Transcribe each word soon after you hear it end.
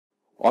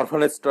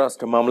Orphanage trust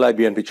মামলায়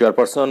BNP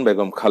chairperson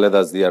Begum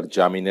Khaleda জিয়ার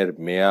জামিনের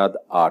মেয়াদ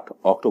 ৮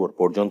 অক্টোবর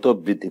পর্যন্ত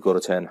বৃদ্ধি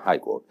করেছেন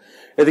হাইকোর্ট।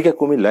 এদিকে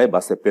কুমিল্লায়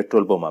বাসে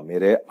পেট্রোল বোমা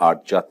মেরে ৮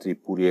 যাত্রী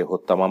পুড়িয়ে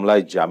হত্যা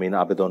মামলায় জামিন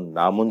আবেদন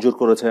নামঞ্জুর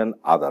করেছেন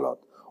আদালত।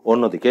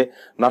 অন্যদিকে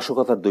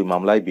নাশকতার ২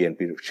 মামলায়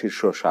বিএনপির শীর্ষ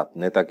 ৭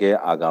 নেতাকে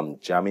আগাম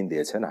জামিন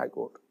দিয়েছেন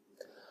হাইকোর্ট।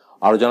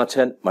 আরো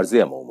জানাচ্ছেন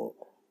মার্জিয়া মৌমু।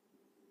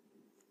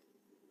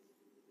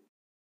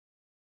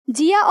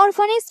 জিয়া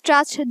অরফানেজ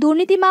ট্রাস্ট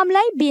দুর্নীতি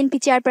মামলায় বিএনপি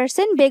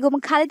চেয়ারপারসন বেগম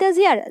খালেদা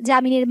জিয়ার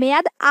জামিনের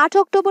মেয়াদ ৮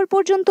 অক্টোবর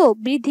পর্যন্ত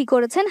বৃদ্ধি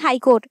করেছেন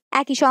হাইকোর্ট।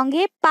 একই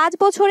সঙ্গে ৫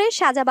 বছরের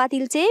সাজা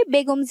বাতিল চেয়ে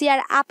বেগম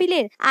জিয়ার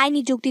আপিলের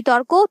আইনি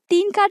যুক্তিতর্ক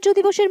 ৩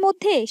 কার্যদিবসের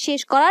মধ্যে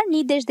শেষ করার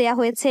নির্দেশ দেওয়া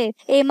হয়েছে।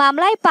 এই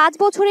মামলায় ৫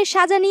 বছরের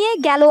সাজা নিয়ে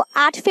গেল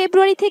 ৮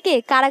 ফেব্রুয়ারি থেকে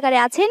কারাগারে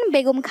আছেন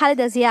বেগম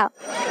খালেদা জিয়া।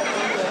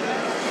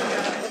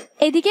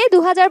 এদিকে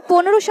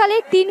 ২০১৫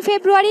 সালের ৩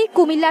 ফেব্রুয়ারি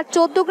কুমিল্লার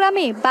 ১৪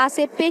 গ্রামে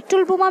বাসে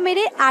পেট্রোল বোমা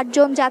মেরে ৮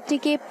 জন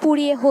যাত্রীকে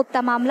পুড়িয়ে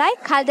হত্যা মামলায়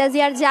খালেদা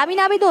জিয়ার জামিন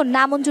আবেদন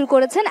নামঞ্জুর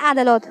করেছেন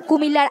আদালত।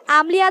 কুমিল্লার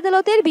আমলি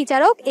আদালতের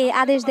বিচারক এ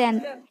আদেশ দেন।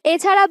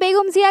 এছাড়া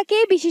বেগম জিয়াকে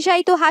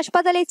বিশেষায়িত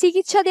হাসপাতালে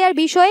চিকিৎসা দেওয়ার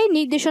বিষয়ে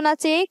নির্দেশনা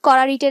চেয়ে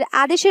করা রিটের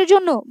আদেশের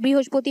জন্য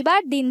বৃহস্পতিবার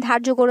দিন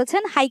ধার্য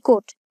করেছেন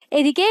হাইকোর্ট।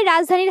 এদিকে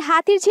রাজধানীর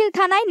হাতিরঝিল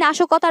থানায়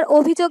নাশকতার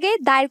অভিযোগে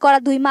দায়ের করা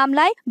 ২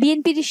 মামলায়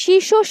বিএনপির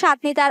শীর্ষ ৭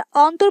 নেতার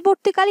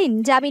অন্তর্বর্তীকালীন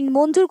জামিন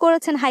মঞ্জুর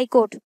করেছেন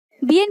হাইকোর্ট।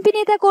 বিএনপি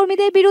নেতা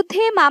কর্মীদের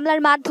বিরুদ্ধে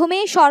মামলার মাধ্যমে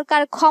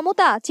সরকার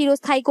ক্ষমতা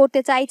চিরস্থায়ী করতে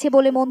চাইছে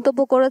বলে মন্তব্য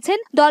করেছেন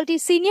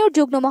দলটির সিনিয়র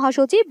যুগ্ম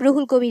মহাসচিব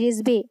রুহুল কবির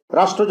রিজভী।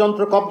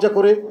 রাষ্ট্রযন্ত্র কবজা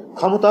করে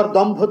ক্ষমতার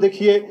দম্ভ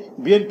দেখিয়ে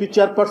বিএনপি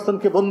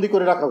চেয়ারপারসনকে বন্দী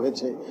করে রাখা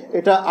হয়েছে।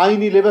 এটা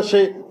আইনি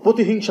লেবাসে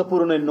প্রতিহিংসা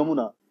পূরণের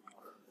নমুনা।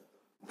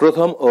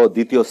 প্রথম ও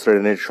দ্বিতীয়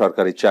শ্রেণীর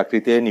সরকারি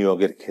চাকরিতে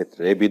নিয়োগের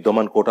ক্ষেত্রে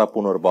বিদ্যমান কোটা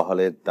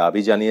পুনর্বহালের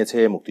দাবি জানিয়েছে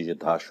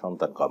মুক্তিযোদ্ধা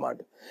সন্তান কমান্ড।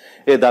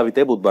 এ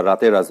দাবিতে বুধবার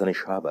রাতে রাজধানী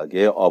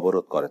শাহবাগে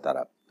অবরোধ করে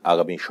তারা।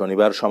 আগামী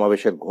শনিবার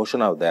সমাবেশের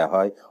ঘোষণাও দেয়া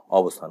হয়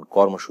অবস্থান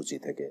কর্মসূচি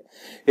থেকে।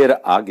 এর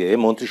আগে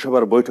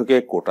মন্ত্রিসভার বৈঠকে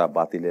কোটা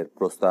বাতিলের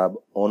প্রস্তাব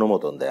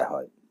অনুমোদন দেয়া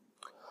হয়।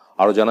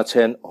 আরো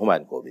জানাচ্ছেন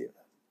হুমায়ুন কবির।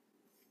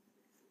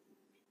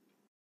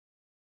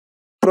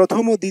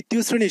 প্রথম ও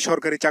দ্বিতীয় শ্রেণীর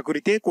সরকারি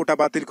চাকুরিতে কোটা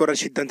বাতিল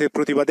করার সিদ্ধান্তের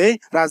প্রতিবাদে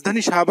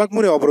রাজধানী শাহবাগ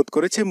মোড়ে অবরোধ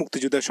করেছে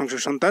মুক্তিযোদ্ধা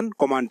সংসদ সন্তান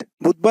কমান্ড।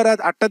 বুধবার রাত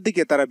 ৮টার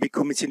দিকে তারা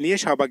বিক্ষোভ মিছিল নিয়ে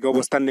শাহবাগে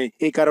অবস্থান নেয়।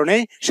 এই কারণে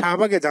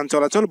শাহবাগে যান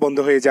চলাচল বন্ধ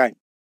হয়ে যায়।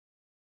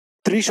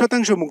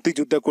 ৩০%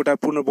 মুক্তিযোদ্ধা কোটার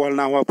পুনর্বহাল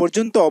না হওয়া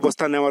পর্যন্ত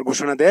অবস্থান নেওয়ার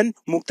ঘোষণা দেন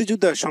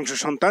মুক্তিযোদ্ধা সংসদ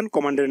সন্তান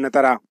কমান্ডের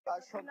নেতারা।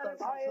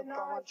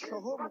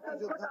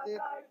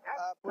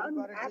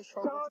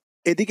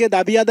 এদিকে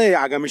দাবি আদায়ে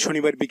আগামী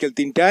শনিবার বিকেল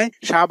 ৩টায়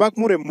শাহবাগ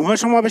মোড়ে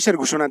মহাসমাবেশের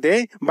ঘোষণা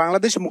দেয়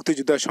বাংলাদেশ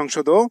মুক্তিযোদ্ধা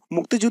সংসদ ও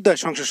মুক্তিযোদ্ধা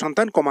সংসদ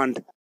সন্তান কমান্ড।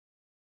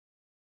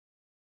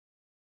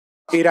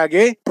 এর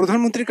আগে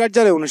প্রধানমন্ত্রীর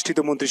কার্যালয়ে অনুষ্ঠিত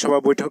মন্ত্রিসভা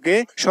বৈঠকে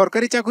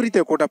সরকারি চাকুরিতে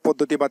কোটা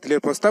পদ্ধতি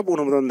বাতিলের প্রস্তাব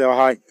অনুমোদন দেওয়া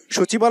হয়।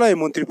 সচিবালয়ে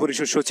মন্ত্রী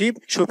পরিষদ সচিব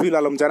শফিউল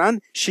আলম জানান,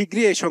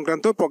 শীঘ্রই এই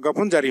সংক্রান্ত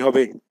প্রজ্ঞাপন জারি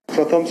হবে।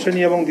 প্রথম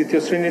শ্রেণী এবং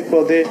দ্বিতীয় শ্রেণীর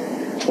পদে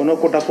কোনো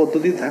কোটা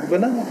পদ্ধতি থাকবে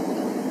না,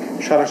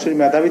 সরাসরি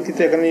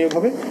মেধাভিত্তিতে এখানে নিয়োগ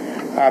হবে।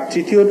 আর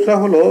তৃতীয়টা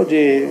হলো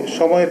যে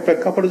সময়ের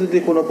প্রেক্ষাপটে যদি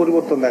কোনো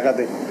পরিবর্তন দেখা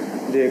দেয়,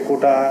 যে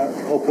কোটা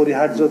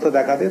অপরিহার্যতা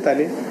দেখা দেয়,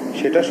 তাহলে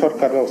সেটা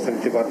সরকার ব্যবস্থা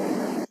নিতে পারবে।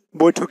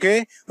 বৈঠকে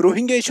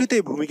রোহিঙ্গা ইস্যুতে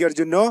ভূমিকার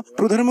জন্য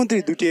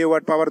প্রধানমন্ত্রীর 2টি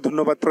অ্যাওয়ার্ড পাওয়ার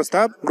ধন্যবাদ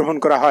প্রস্তাব গ্রহণ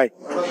করা হয়।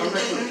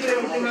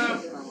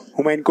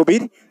 হুমায়ুন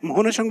কবির,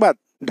 মোহনা সংবাদ,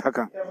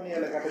 ঢাকা।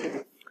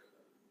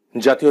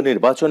 জাতীয়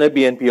নির্বাচনে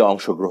বিএনপি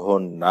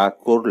অংশগ্রহণ না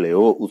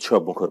করলেও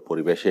উৎসবমুখর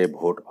পরিবেশে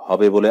ভোট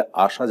হবে বলে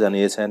আশা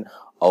জানিয়েছেন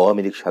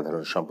আওয়ামী লীগ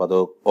সাধারণ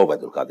সম্পাদক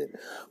ওবায়দুল কাদের।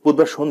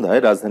 বুধবার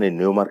সন্ধ্যায় রাজধানীর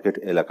নিউ মার্কেট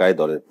এলাকায়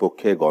দলের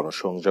পক্ষে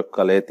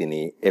গণসংযোগকালে তিনি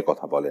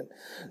একথা বলেন।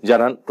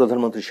 জানান,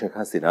 প্রধানমন্ত্রী শেখ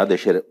হাসিনা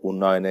দেশের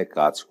উন্নয়নে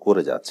কাজ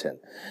করে যাচ্ছেন,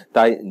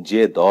 তাই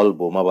যে দল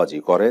বোমাবাজি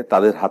করে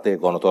তাদের হাতে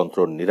গণতন্ত্র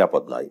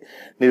নিরাপদ নয়।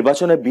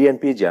 নির্বাচনে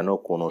বিএনপি যেন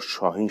কোনো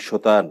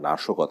সহিংসতা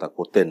নাশকতা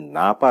করতে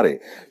না পারে,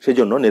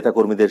 সেজন্য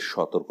নেতাকর্মীদের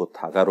সতর্ক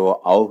থাকারও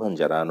আহ্বান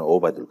জানান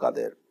ওবায়দুল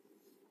কাদের।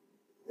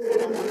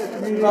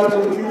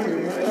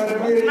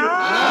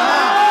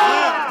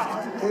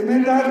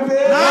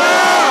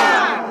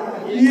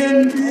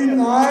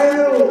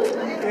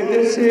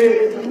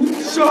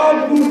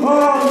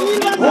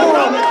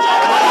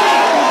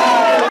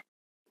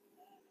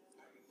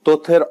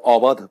 তথ্যের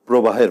অবাধ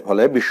প্রবাহের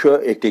ফলে বিশ্ব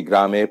একটি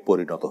গ্রামে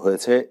পরিণত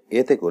হয়েছে।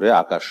 এতে করে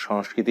আকাশ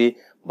সংস্কৃতি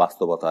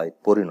বাস্তবতায়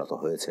পরিণত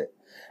হয়েছে।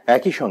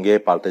 একই সঙ্গে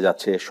পাল্টে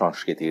যাচ্ছে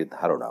সংস্কৃতির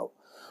ধারণাও।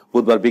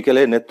 বুধবার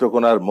বিকেলে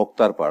নেত্রকোনার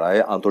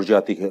মোক্তারপাড়ায়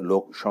আন্তর্জাতিক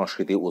লোক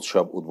সংস্কৃতি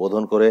উৎসব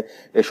উদ্বোধন করে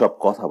এসব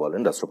কথা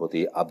বলেন রাষ্ট্রপতি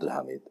আব্দুল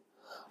হামিদ।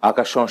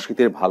 আকাশ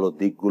সংস্কৃতির ভালো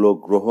দিকগুলো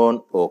গ্রহণ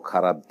ও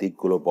খারাপ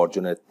দিকগুলো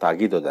বর্জনের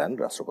তাগিদও দেন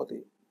রাষ্ট্রপতি।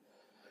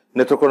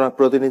 নেত্রকোনার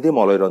প্রতিনিধি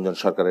মলয় রঞ্জন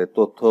সরকারের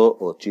তথ্য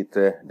ও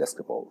চিত্রে desk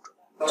report.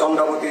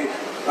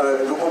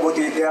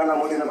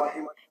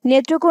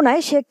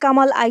 নেত্রকোনায় Sheikh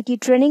Kamal IT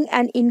training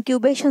and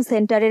incubation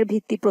সেন্টারের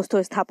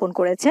ভিত্তিপ্রস্তর স্থাপন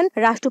করেছেন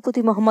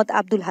রাষ্ট্রপতি মোহাম্মদ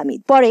আব্দুল হামিদ।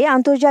 পরে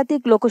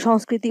আন্তর্জাতিক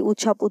লোকসংস্কৃতি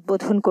উৎসব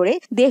উদ্বোধন করে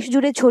দেশ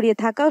জুড়ে ছড়িয়ে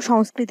থাকা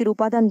সংস্কৃতির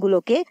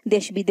উপাদানগুলোকে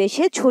দেশ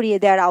বিদেশে ছড়িয়ে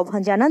দেওয়ার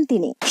আহ্বান জানান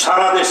তিনি।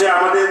 সারা দেশে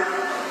আমাদের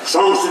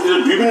সংস্কৃতির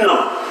বিভিন্ন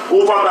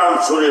উপাদান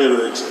ছড়িয়ে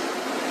রয়েছে,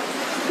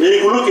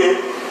 এইগুলোকে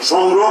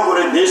সংগ্রহ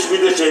করে দেশ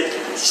বিদেশে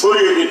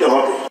ছড়িয়ে দিতে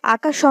হবে।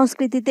 আকাশ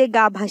সংস্কৃতিতে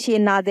গা ভাসিয়ে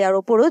না দেওয়ার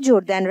ওপরও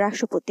জোর দেন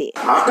রাষ্ট্রপতি।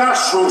 আকাশ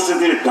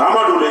সংস্কৃতির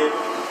ডামাডুলে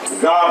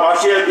গা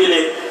ভাসিয়ে দিলে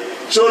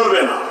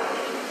চলবে না,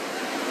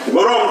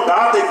 বরং তা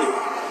থেকে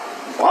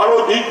ভালো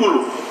দিকগুলো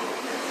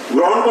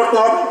গ্রহণ করতে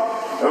হবে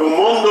এবং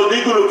মন্দ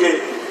দিকগুলোকে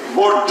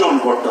বর্জন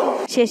করতে হবে।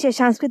 শেষে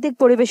সাংস্কৃতিক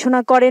পরিবেশনা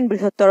করেন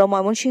বৃহত্তর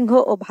ময়মনসিংহ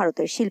ও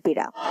ভারতের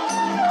শিল্পীরা।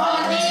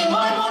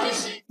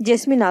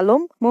 জেসমিন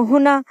আলম,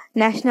 মোহনা,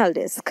 ন্যাশনাল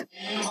ডেস্ক।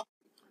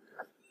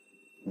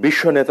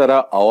 বিশ্ব নেতারা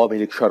আওয়ামী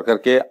লীগ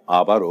সরকারকে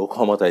আবারও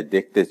ক্ষমতায়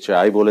দেখতে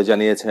চায় বলে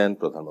জানিয়েছেন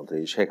প্রধানমন্ত্রী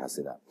শেখ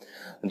হাসিনা।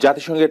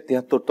 জাতিসংঘের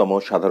 ৭৩তম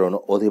সাধারণ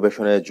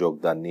অধিবেশনে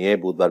যোগদান নিয়ে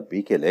বুধবার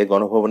বিকেলে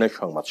গণভবনের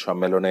সংবাদ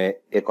সম্মেলনে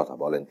একথা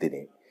বলেন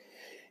তিনি।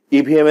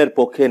 ইভিএম এর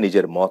পক্ষে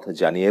নিজের মত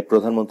জানিয়ে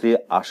প্রধানমন্ত্রী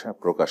আশা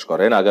প্রকাশ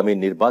করেন আগামী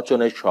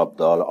নির্বাচনে সব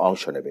দল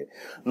অংশ নেবে,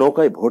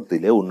 নৌকায় ভোট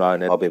দিলে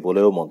উন্নয়ন হবে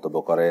বলেও মন্তব্য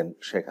করেন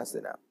শেখ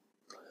হাসিনা।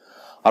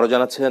 আরো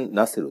জানাচ্ছেন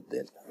নাসির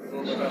উদ্দিন।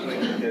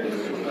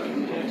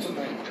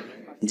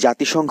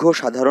 জাতিসংঘ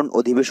সাধারণ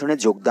অধিবেশনে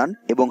যোগদান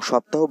এবং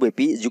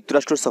সপ্তাহব্যাপী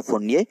যুক্তরাষ্ট্র সফর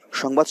নিয়ে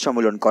সংবাদ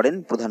সম্মেলন করেন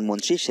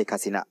প্রধানমন্ত্রী শেখ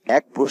হাসিনা।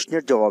 এক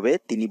প্রশ্নের জবাবে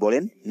তিনি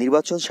বলেন,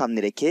 নির্বাচন সামনে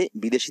রেখে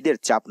বিদেশিদের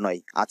চাপ নয়,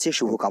 আছে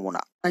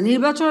শুভকামনা।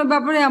 নির্বাচনের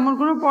ব্যাপারে এমন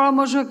কোনো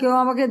পরামর্শ কেউ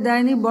আমাকে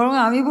দেয়নি, বরং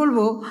আমি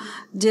বলবো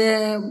যে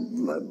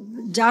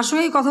যার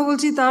সঙ্গে কথা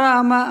বলছি তারা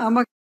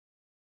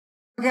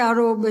আমাকে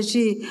আরো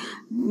বেশি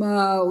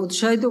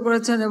উৎসাহিত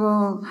করেছেন এবং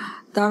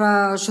তারা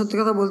সত্যি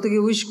কথা বলতে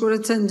গিয়ে উইশ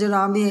করেছেন যেন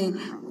আমি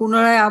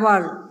পুনরায়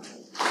আবার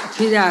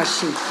ফিরে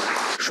আসি।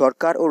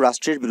 সরকার ও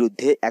রাষ্ট্রের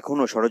বিরুদ্ধে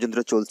এখনো ষড়যন্ত্র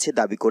চলছে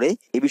দাবি করে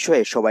এ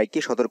বিষয়ে সবাইকে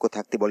সতর্ক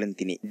থাকতে বলেন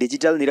তিনি।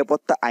 ডিজিটাল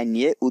নিরাপত্তা আইন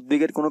নিয়ে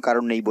উদ্বেগের কোনো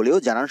কারণ নেই বলেও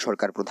জানান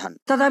সরকার প্রধান।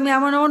 তাতে আমি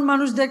এমন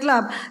মানুষ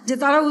দেখলাম যে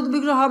তারা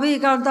উদ্বিগ্ন হবেই,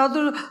 কারণ তারা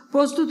তো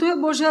প্রস্তুত হয়ে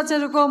বসে আছে,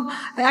 এরকম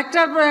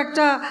একটার পর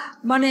একটা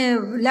মানে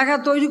লেখা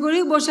তৈরি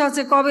করেই বসে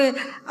আছে কবে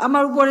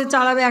আমার উপরে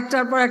চালাবে,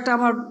 একটার পর একটা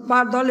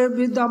আমার দলের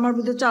বিরুদ্ধে আমার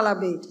বিরুদ্ধে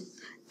চালাবে।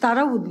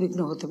 তারাও উদ্বিগ্ন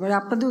হতে পারে,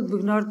 আপনাদের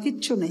উদ্বিগ্ন হওয়ার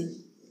কিচ্ছু নেই।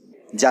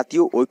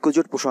 জাতীয়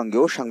ঐক্যজোট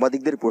প্রসঙ্গেও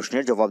সাংবাদিকদের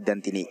প্রশ্নের জবাব দেন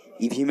তিনি।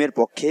 ইভিএমের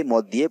পক্ষে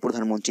মত দিয়ে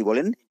প্রধানমন্ত্রী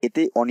বলেন,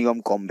 এতে অনিয়ম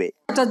কমবে।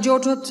 একটা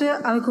জোট হচ্ছে,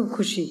 আমি খুব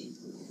খুশি।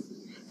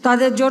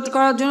 তাদের জোট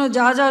করার জন্য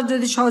যা যা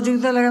যদি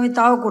সহযোগিতা লাগে আমি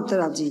তাও করতে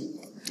রাজি।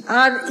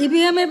 আর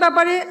ইভিএম এর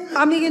ব্যাপারে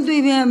আমি কিন্তু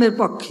ইভিএম এর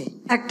পক্ষে।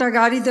 একটা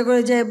গাড়িতে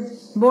করে যে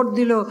ভোট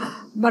দিল,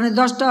 মানে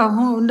 10টা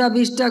হুন্ডা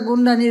 20টা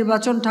গুন্ডা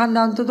নির্বাচন ঠান্ডা,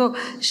 অন্তত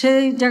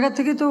সেই জায়গা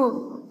থেকে তো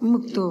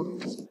মুক্ত।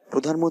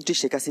 প্রধানমন্ত্রী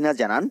শেখ হাসিনা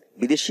জানান,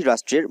 বিদেশি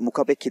রাষ্ট্রের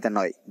মুখাপেক্ষিতা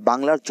নয়,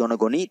 বাংলার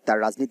জনগণই তার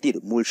রাজনীতির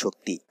মূল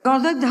শক্তি।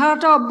 গণতান্ত্রিক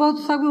ধারাটা অব্যাহত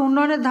থাকবে,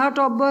 উন্নয়নের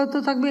ধারাটা অব্যাহত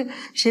থাকবে,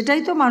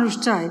 সেটাই তো মানুষ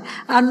চায়।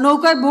 আর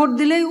নৌকায় ভোট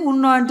দিলেই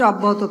উন্নয়নটা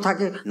অব্যাহত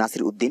থাকে।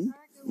 নাসির উদ্দিন,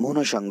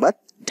 মোহনা সংবাদ,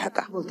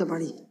 ঢাকা। বলতে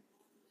পারি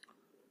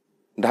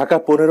ঢাকা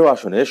 15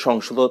 আসনে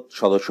সংসদ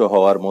সদস্য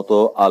হওয়ার মতো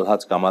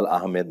আলহাজ কামাল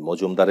আহমেদ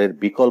মজুমদারের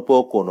বিকল্প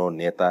কোনো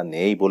নেতা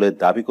নেই বলে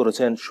দাবি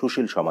করেছেন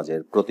সুশীল সমাজের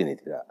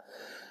প্রতিনিধিরা।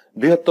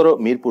 বৃহত্তর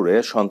মিরপুরে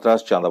সন্ত্রাস,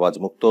 চাঁদাবাজ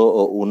মুক্ত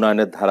ও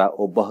উন্নয়নের ধারা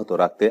অব্যাহত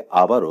রাখতে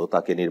আবারও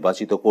তাকে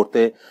নির্বাচিত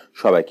করতে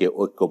সবাইকে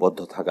ঐক্যবদ্ধ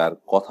থাকার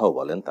কথাও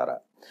বলেন তারা।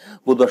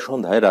 বুধবার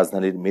সন্ধ্যায়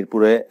রাজধানীর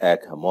মিরপুরে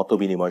এক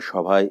মতবিনিময়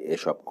সভায়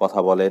এসব কথা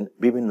বলেন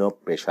বিভিন্ন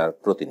পেশার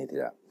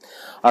প্রতিনিধিরা।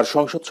 আর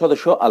সংসদ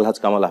সদস্য আলহাজ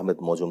কামাল আহমেদ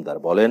মজুমদার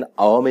বলেন,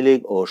 আওয়ামী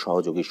লীগ ও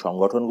সহযোগী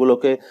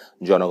সংগঠনগুলোকে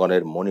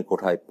জনগণের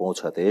মণিকোঠায়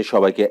পৌঁছাতে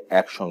সবাইকে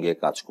একসঙ্গে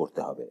কাজ করতে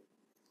হবে।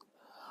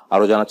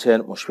 আরো জানাচ্ছেন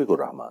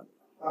মুশফিকুর রহমান।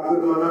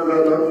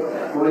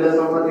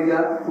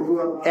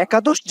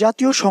 একাদশ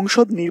জাতীয়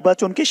সংসদ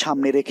নির্বাচনকে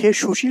সামনে রেখে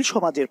সুশীল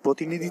সমাজের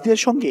প্রতিনিধিদের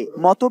সঙ্গে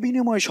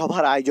মতবিনিময়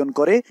সভার আয়োজন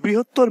করে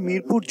বৃহত্তর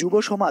মিরপুর যুব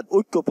সমাজ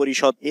ঐক্য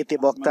পরিষদ। এতে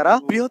বক্তারা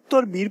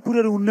বৃহত্তর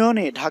মিরপুরের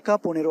উন্নয়নে ঢাকা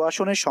 15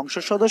 আসনের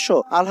সংসদ সদস্য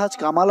আলহাজ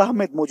কামাল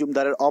আহমেদ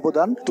মজুমদারের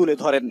অবদান তুলে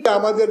ধরেন।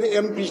 আমাদের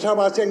এমপি সাহেব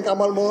আছেন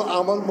কামাল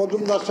আহমেদ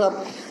মজুমদার সাহেব,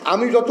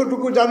 আমি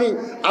যতটুকু জানি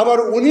আবার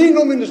উনি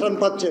নমিনেশন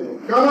পাচ্ছেন।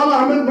 কামাল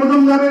আহমেদ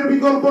মজুমদারের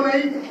বিকল্প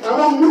নেই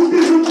এবং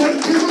মুক্তিযুদ্ধের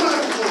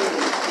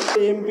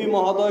এমপি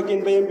মহোদয়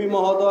কিংবা এমপি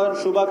মহোদয়ের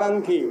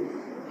শুভাকাঙ্ক্ষী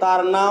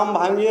তার নাম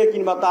ভাঙিয়ে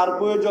কিংবা তার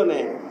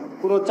প্রয়োজনে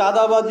কোনো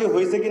চাঁদাবাজি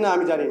হয়েছে কিনা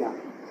আমি জানি না,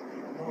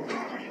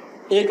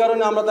 এই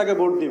কারণে আমরা তাকে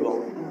ভোট দিব।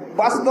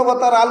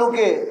 বাস্তবতার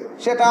আলোকে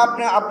সেটা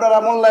আপনারা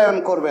মূল্যায়ন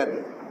করবেন।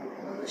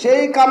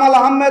 সেই কামাল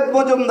আহমেদ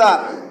মজুমদার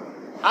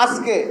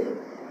আজকে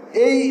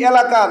এই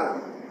এলাকার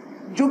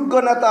যোগ্য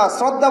নেতা,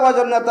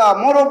 শ্রদ্ধাভাজন নেতা,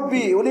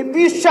 মুরব্বী, উনি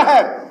পীর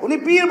সাহেব, উনি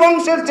পীর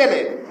বংশের ছেলে।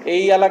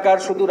 এই এলাকার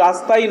শুধু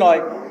রাস্তাই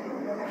নয়,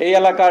 এই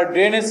এলাকার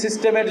ড্রেনেজ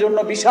সিস্টেমের জন্য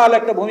বিশাল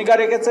একটা ভূমিকা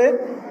রেখেছে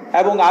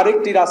এবং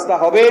আরেকটি রাস্তা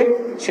হবে,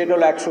 সেটা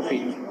হলো 100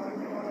 ফিট।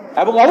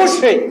 এবং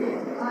অবশ্যই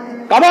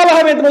কামাল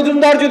আহমেদ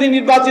মজুমদার যদি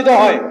নির্বাচিত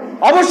হয়,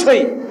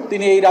 অবশ্যই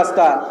তিনি এই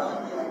রাস্তা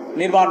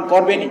নির্মাণ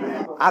করবেনই।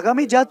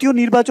 আগামী জাতীয়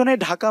নির্বাচনে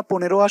ঢাকা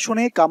 15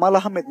 আসনে কামাল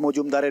আহমেদ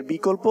মজুমদারের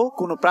বিকল্প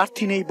কোনো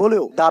প্রার্থী নেই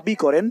বলেও দাবি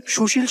করেন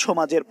সুশীল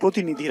সমাজের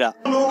প্রতিনিধিরা।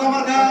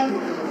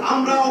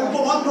 আমরা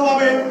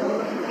ঐক্যবদ্ধভাবে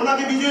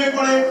ওনাকে বিজয়ী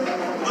করে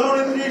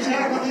জননেত্রী শেখ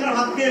হাসিনার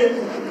হাতকে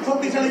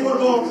শক্তিশালী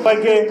করব।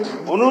 সবাইকে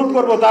অনুরোধ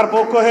করব তার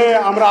পক্ষ হয়ে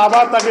আমরা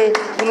আবার তাকে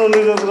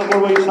পুনর্নির্বাচিত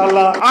করবো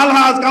ইনশাআল্লাহ।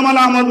 আলহাজ কামাল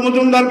আহমেদ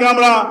মজুমদারকে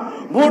আমরা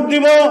ভোট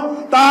দিব,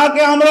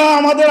 তাকে আমরা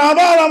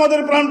আমাদের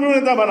প্রাণপ্রিয়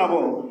নেতা বানাবো,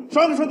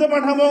 সংসদে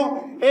পাঠাবো।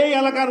 এই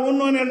এলাকার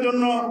উন্নয়নের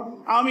জন্য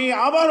আমি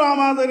আবারও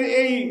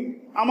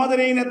আমাদের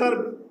এই নেতার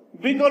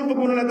বিকল্প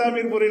কোনো নেতা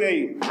মিরপুরে নেই।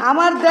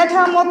 আমার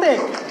দেখা মতে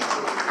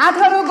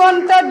 18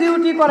 ঘন্টা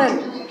ডিউটি করেন,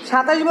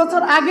 27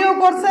 বছর আগেও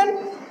করছেন,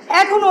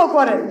 এখনো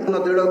করেন।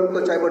 দৃঢ়ত্ব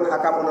চাইব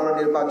ঢাকা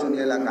পুনর্নির্বাচনী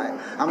এলাকায়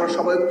আমরা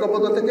সবাই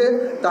ঐক্যবদ্ধ থেকে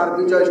তার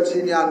বিজয়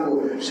ছিনিয়ে আনবো।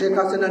 শেখ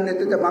হাসিনার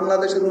নেতৃত্বে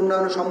বাংলাদেশের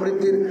উন্নয়ন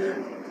সমৃদ্ধির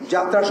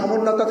যাত্রা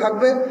সমুন্নত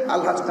থাকবে।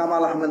 আলহাজ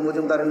কামাল আহমেদ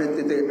মজুমদারের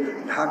নেতৃত্বে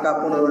ঢাকা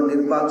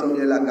পুনর্নির্বাচনী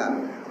এলাকার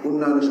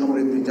উন্নয়ন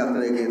সমৃদ্ধির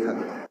যাত্রা এগিয়ে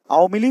থাকবে।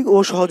 আওয়ামী লীগ ও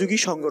সহযোগী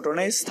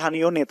সংগঠনের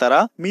স্থানীয় নেতারা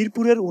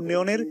মিরপুরের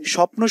উন্নয়নের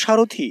স্বপ্ন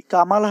সারথী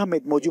কামাল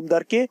আহমেদ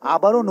মজুমদারকে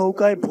আবারও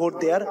নৌকায় ভোট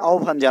দেওয়ার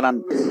আহ্বান জানান।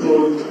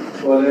 স্কুল,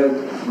 কলেজ,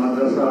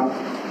 মাদ্রাসা,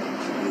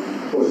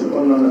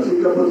 অন্যান্য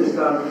শিক্ষা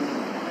প্রতিষ্ঠান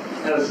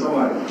এর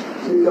সময়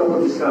শিক্ষা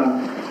প্রতিষ্ঠান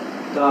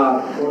তার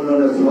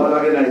উন্নয়নের ছোঁয়া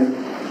লাগে নাই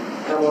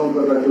এমন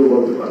কথা কেউ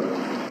বলতে পারে।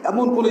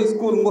 এমন কোনো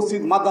স্কুল,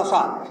 মসজিদ,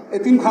 মাদ্রাসা,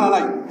 এতিমখানা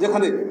নাই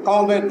যেখানে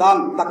কামাল ভাইয়ের দান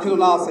দাক্ষিণ্য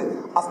না আছে।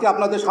 আজকে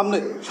আপনাদের সামনে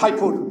 60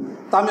 ফুট,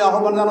 তা আমি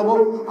আহ্বান জানাবো,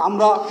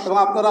 আমরা এবং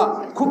আপনারা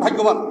খুব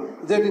ভাগ্যবান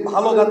যে একটি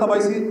ভালো নেতা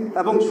পাইছি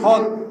এবং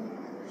সৎ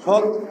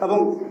এবং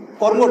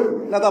কর্মঠ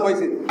নেতা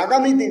পাইছি।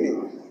 আগামী দিনে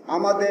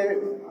আমাদের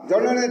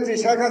জননেত্রী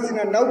শেখ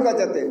হাসিনার নৌকা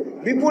যাতে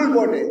বিপুল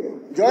ভোটে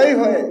জয়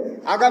হয়ে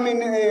আগামী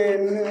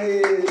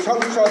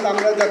সংসদ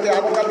আমরা যাতে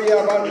আবার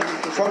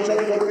সংসদ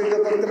গঠিত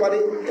করতে পারি।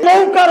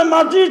 নৌকার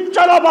মাঝি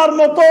চালাবার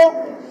মতো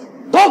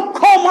দক্ষ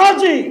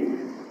মাঝি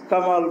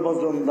কামাল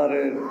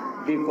মজুমদারের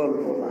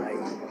বিকল্প নাই।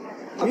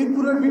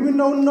 মিরপুরের বিভিন্ন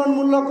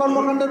উন্নয়নমূলক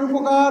কর্মকাণ্ডের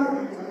উপকার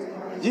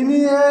যিনি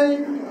এই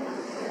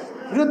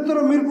বৃহত্তর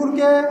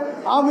মিরপুরকে,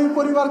 আওয়ামী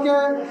পরিবারকে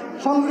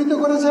সংগঠিত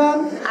করেছেন।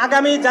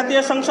 আগামী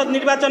জাতীয় সংসদ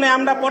নির্বাচনে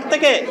আমরা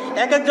প্রত্যেকে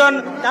এক একজন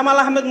কামাল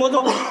আহমেদ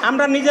মজুমদার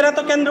আমরা নিজেরা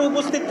তো কেন্দ্রে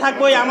উপস্থিত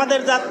থাকবোই,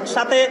 আমাদের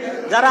সাথে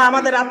যারা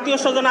আমাদের আত্মীয়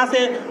স্বজন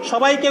আছে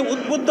সবাইকে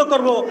উদ্বুদ্ধ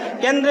করব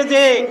কেন্দ্রে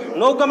যে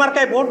নৌকা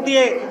মার্কায় ভোট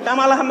দিয়ে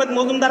কামাল আহমেদ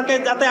মজুমদারকে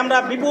যাতে আমরা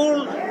বিপুল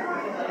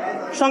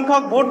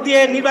সংখ্যক ভোট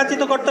দিয়ে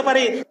নির্বাচিত করতে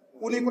পারি।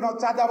 উনি কোনো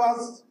চাঁদাবাজ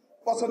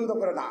পছন্দ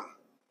করে না,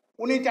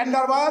 উনি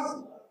টেন্ডারবাজ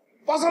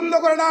পছন্দ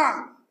করে না,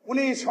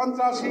 উনি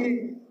সন্ত্রাসী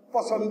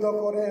পছন্দ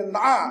করে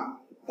না।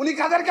 উনি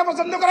কাদেরকে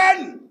পছন্দ করেন?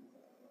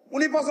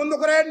 উনি পছন্দ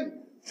করেন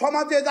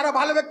সমাজে যারা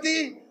ভালো ব্যক্তি,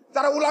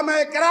 যারা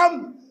উলামায়ে কেরাম,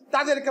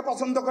 তাদেরকে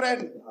পছন্দ করেন।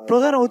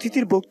 প্রধান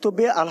অতিথির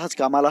বক্তব্যে আলহাজ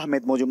কামাল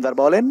আহমেদ মজুমদার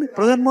বলেন,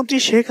 প্রধানমন্ত্রী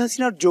শেখ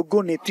হাসিনার যোগ্য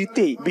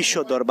নেতৃত্বেই বিশ্ব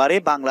দরবারে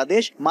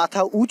বাংলাদেশ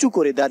মাথা উঁচু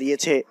করে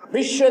দাঁড়িয়েছে।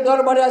 বিশ্ব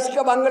দরবারে আজকে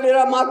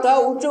বাঙালিরা মাথা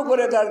উঁচু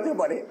করে দাঁড়াতে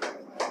পারে,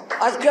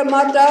 আজকে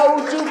মাথা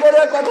উঁচু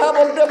করে কথা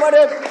বলতে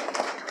পারে।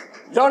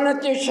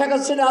 জননেত্রী শেখ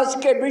হাসিনা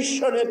আজকে বিশ্ব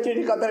নেত্রীর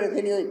কাতারে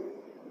তিনি।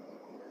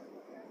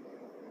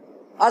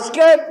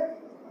 আজকে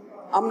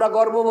আমরা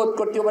গর্ববোধ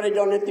করতে পারি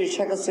জননেত্রী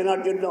শেখ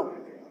হাসিনার জন্য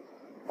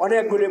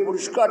অনেকগুলি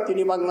পুরস্কার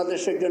তিনি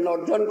বাংলাদেশের জন্য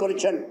অর্জন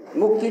করেছেন।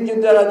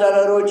 মুক্তিযোদ্ধারা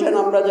যারা রয়েছেন,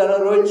 আমরা যারা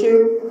রয়েছি,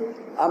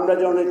 আমরা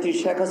জননেত্রী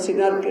শেখ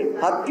হাসিনার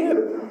হাতকে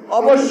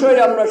অবশ্যই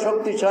আমরা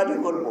শক্তিশালী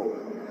করব।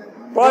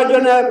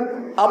 প্রয়োজনে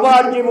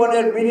আবার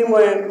জীবনের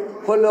বিনিময়ে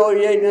হলেও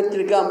এই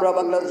নেত্রীকে আমরা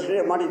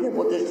বাংলাদেশের মাটিতে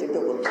প্রতিষ্ঠিত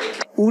করব।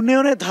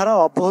 উন্নয়নের ধারা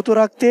অব্যাহত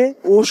রাখতে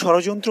ও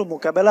ষড়যন্ত্র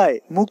মোকাবেলায়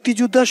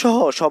মুক্তিযোদ্ধা সহ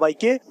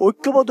সবাইকে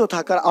ঐক্যবদ্ধ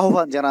থাকার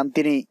আহ্বান জানান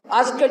তিনি।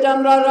 আজকে যে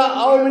আমরা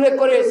আওয়ামী লীগ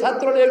করে,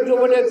 ছাত্রলীগ,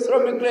 যুবলীগ,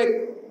 শ্রমিক লীগ,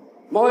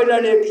 মহিলা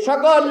লীগ,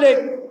 সকল লীগ,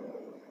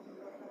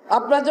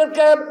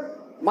 আপনাদেরকে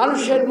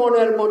মানুষের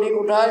মনের মনি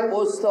উঠায়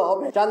পৌঁছতে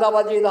হবে।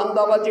 চাঁদাবাজি,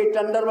 ধান্দাবাজি,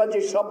 টেন্ডারবাজি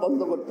সব বন্ধ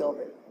করতে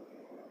হবে।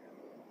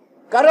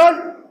 কারণ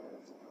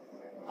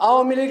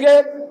আওয়ামী লীগে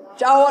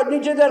চাওয়া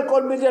নিজেদের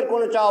কর্মীদের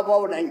কোনো চাওয়া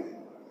পাওয়া নাই।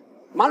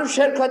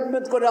 মানুষের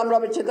খেদমত করে আমরা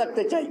বেঁচে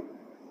থাকতে চাই।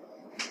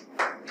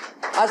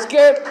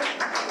 আজকে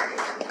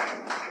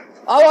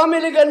আওয়ামী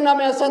লীগের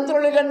নামে,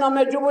 ছাত্রলীগের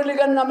নামে,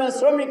 যুবলীগের নামে,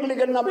 শ্রমিক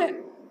লীগের নামে,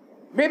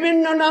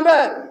 বিভিন্ন নামে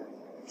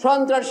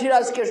সন্ত্রাসীরা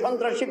আজকে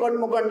সন্ত্রাসী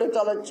কর্মকাণ্ড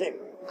চালাচ্ছে।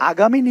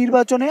 আগামী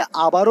নির্বাচনে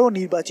আবারও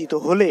নির্বাচিত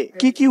হলে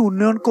কি কি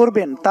উন্নয়ন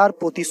করবেন তার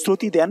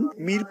প্রতিশ্রুতি দেন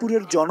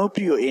মিরপুরের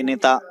জনপ্রিয় এ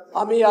নেতা।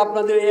 আমি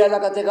আপনাদের এই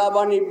এলাকা থেকে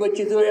আবার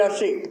নির্বাচিত হয়ে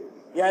আসি,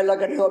 এই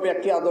এলাকাটি হবে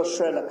একটি আদর্শ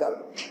এলাকা।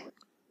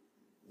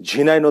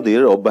 ঝিনাই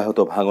নদীর অব্যাহত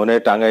ভাঙনে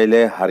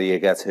টাঙ্গাইলে হারিয়ে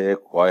গেছে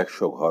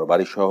কয়েকশো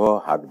ঘরবাড়ি সহ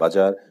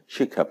হাটবাজার,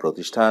 শিক্ষা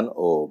প্রতিষ্ঠান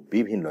ও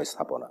বিভিন্ন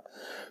স্থাপনা।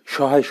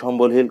 সহায়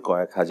সম্বলহীন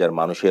কয়েক হাজার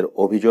মানুষের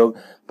অভিযোগ,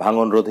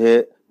 ভাঙন রোধে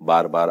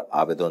বারবার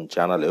আবেদন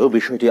জানালেও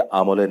বিষয়টি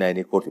আমলে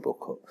নেয়নি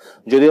কর্তৃপক্ষ।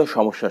 যদিও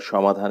সমস্যার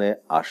সমাধানে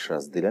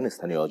আশ্বাস দিলেন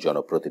স্থানীয়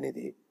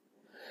জনপ্রতিনিধি।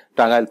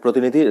 টাঙ্গাইল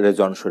প্রতিনিধি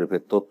রেজন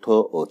শরীফের তথ্য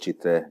ও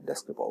চিত্রে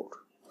ডেস্ক রিপোর্ট।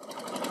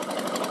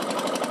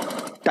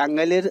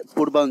 টাঙ্গাইলের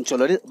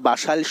পূর্বাঞ্চলের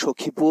বাসাইল,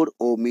 সখীপুর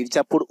ও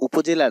মির্জাপুর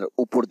উপজেলার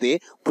উপর দিয়ে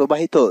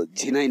প্রবাহিত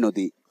ঝিনাই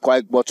নদী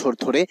কয়েক বছর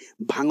ধরে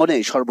ভাঙনে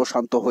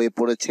সর্বশান্ত হয়ে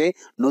পড়েছে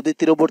নদী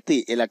তীরবর্তী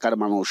এলাকার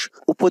মানুষ।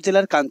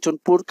 উপজেলার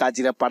কাঞ্চনপুর,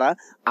 কাজিরাপাড়া,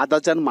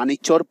 আদাজান,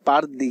 মানিকচর,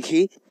 পার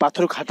দিঘি,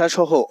 পাথরঘাটা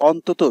সহ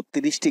অন্তত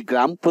 30টি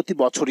গ্রাম প্রতি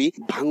বছরই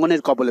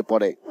ভাঙনের কবলে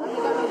পড়ে।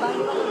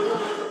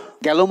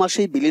 গেল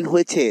মাসেই বিলীন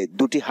হয়েছে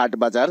দুটি হাট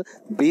বাজার,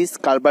 ব্রিজ,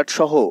 কালভার্ট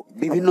সহ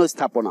বিভিন্ন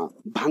স্থাপনা।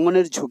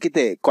 ভাঙনের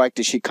ঝুঁকিতে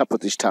কয়েকটি শিক্ষা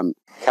প্রতিষ্ঠান,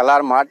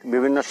 খেলার মাঠ,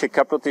 বিভিন্ন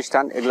শিক্ষা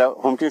প্রতিষ্ঠান এগুলো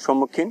হুমকির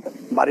সম্মুখীন।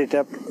 বাড়িটা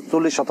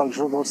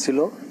 40% ছিল,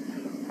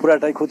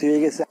 পুরাটাই ক্ষতি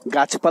হয়ে গেছে।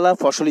 গাছপালা,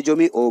 ফসলি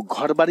জমি ও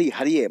ঘরবাড়ি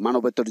হারিয়ে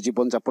মানবেতর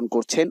জীবনযাপন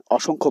করছেন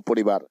অসংখ্য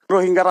পরিবার।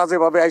 রোহিঙ্গারা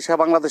যেভাবে আইসা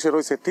বাংলাদেশে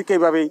রয়েছে ঠিক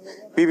এইভাবেই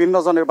বিভিন্ন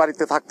জনের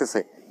বাড়িতে থাকতেছে।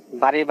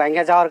 বাড়ি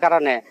ভেঙে যাওয়ার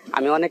কারণে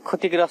আমি অনেক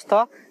ক্ষতিগ্রস্ত,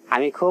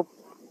 আমি খুব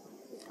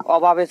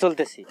অভাবে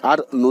চলতেছি। আর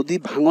নদী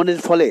ভাঙনের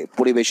ফলে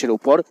পরিবেশের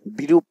উপর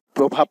বিরূপ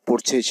প্রভাব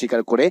পড়ছে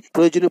স্বীকার করে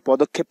প্রয়োজনীয়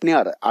পদক্ষেপ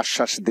নেওয়ার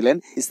আশ্বাস দিলেন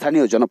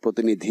স্থানীয়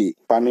জনপ্রতিনিধি।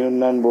 পানি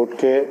উন্নয়ন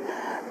বোর্ডকে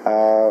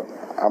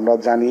আমরা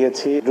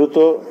জানিয়েছি দ্রুত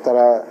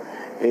তারা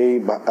এই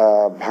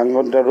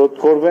ভাঙনটা রোধ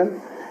করবেন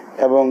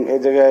এবং এই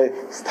জায়গায়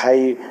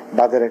স্থায়ী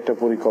বাঁধের একটা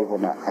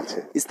পরিকল্পনা আছে।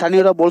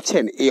 স্থানীয়রা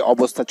বলছেন এই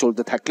অবস্থা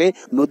চলতে থাকলে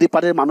নদী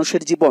পাড়ের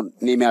মানুষের জীবন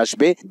নেমে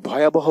আসবে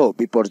ভয়াবহ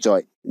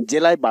বিপর্যয়।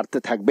 জেলায় বাড়তে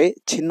থাকবে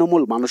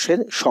ছিন্নমূল মানুষের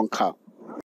সংখ্যা।